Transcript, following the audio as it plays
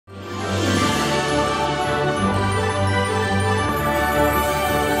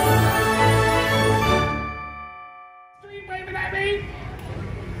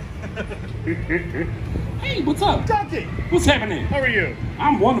Hey, what's up? Donkey! What's happening? How are you?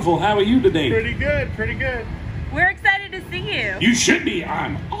 I'm wonderful. How are you today? Pretty good, pretty good. We're excited to see you. You should be.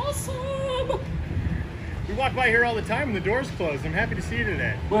 I'm awesome. We walk by here all the time and the door's closed. I'm happy to see you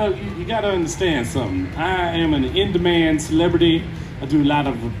today. Well, you got to understand something. I am an in-demand celebrity. I do a lot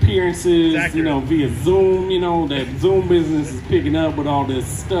of appearances, you know, via Zoom. You know, that Zoom business is picking up with all this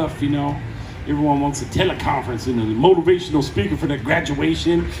stuff, you know. Everyone wants a teleconference and a motivational speaker for their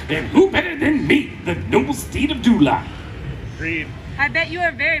graduation. And who better than me, the noble steed of July? Agreed. I bet you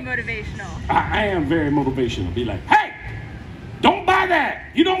are very motivational. I am very motivational. Be like, hey, don't buy that.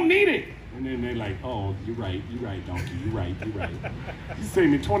 You don't need it. And then they're like, oh, you're right, donkey, you're right. You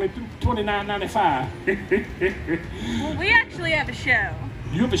save me $29.95. Well, we actually have a show.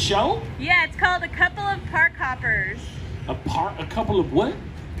 You have a show? Yeah, it's called A Couple of Park Hoppers. A couple of what?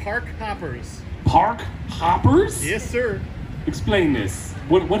 Park hoppers. Park hoppers? Yes, sir. Explain this.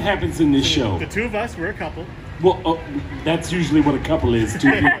 What happens in this show? The two of us, we're a couple. Well, that's usually what a couple is, too.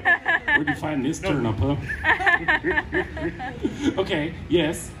 Where'd you find this turnip, huh? Okay,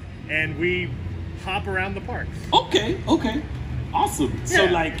 yes. And we hop around the parks. Okay. Awesome. Yeah. So,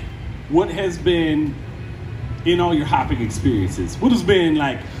 like, what has been, in all your hopping experiences, what has been,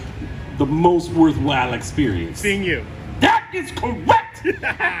 like, the most worthwhile experience? Seeing you. That is correct!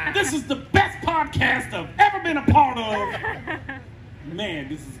 This is the best podcast I've ever been a part of. Man,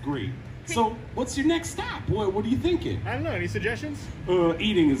 this is great. So, what's your next stop? What are you thinking? I don't know. Any suggestions?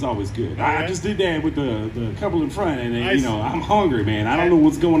 Eating is always good. Oh, I yeah? just did that with the couple in front, and you know, I'm hungry, man. I don't know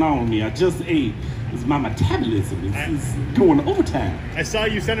what's going on with me. I just ate. It's my metabolism. It's going overtime. I saw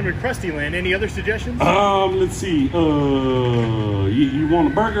you sent him to Krusty Land. Any other suggestions? Let's see. You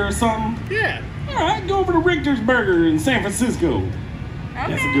want a burger or something? Yeah. All right, go over to Richter's Burger in San Francisco. Okay.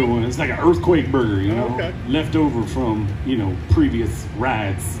 That's a good one. It's like an earthquake burger, you know, okay. left over from, you know, previous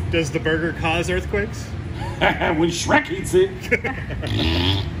rides. Does the burger cause earthquakes? When Shrek eats it,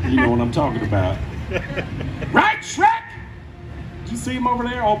 you know what I'm talking about. Right, Shrek? Did you see him over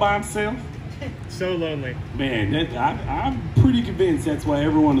there all by himself? So lonely. Man, I'm pretty convinced that's why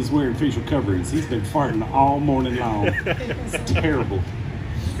everyone is wearing facial coverings. He's been farting all morning long. It's terrible.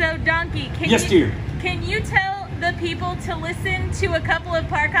 So, Donkey, can you tell the people to listen to A Couple of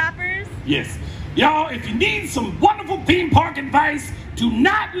Park Hoppers? Yes. Y'all, if you need some wonderful theme park advice, do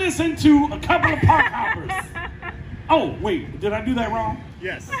not listen to A Couple of Park Hoppers. Oh, wait, did I do that wrong?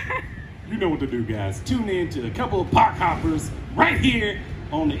 Yes. You know what to do, guys. Tune in to A Couple of Park Hoppers right here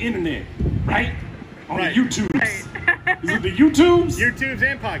on the internet, right? On the YouTubes. Right. Is it the YouTubes? YouTubes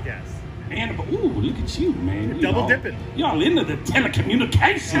and podcasts. And, ooh, look at you, man. Double dipping. Y'all into the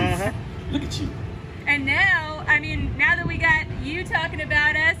telecommunications. Look at you. And now, I mean, now that we got you talking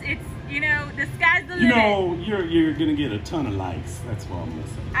about us, it's, you know, the sky's the limit. You know, you're going to get a ton of likes. That's what I'm going to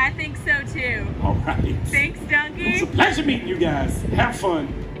say. I think so, too. All right. Thanks, Donkey. It's a pleasure meeting you guys. Have fun.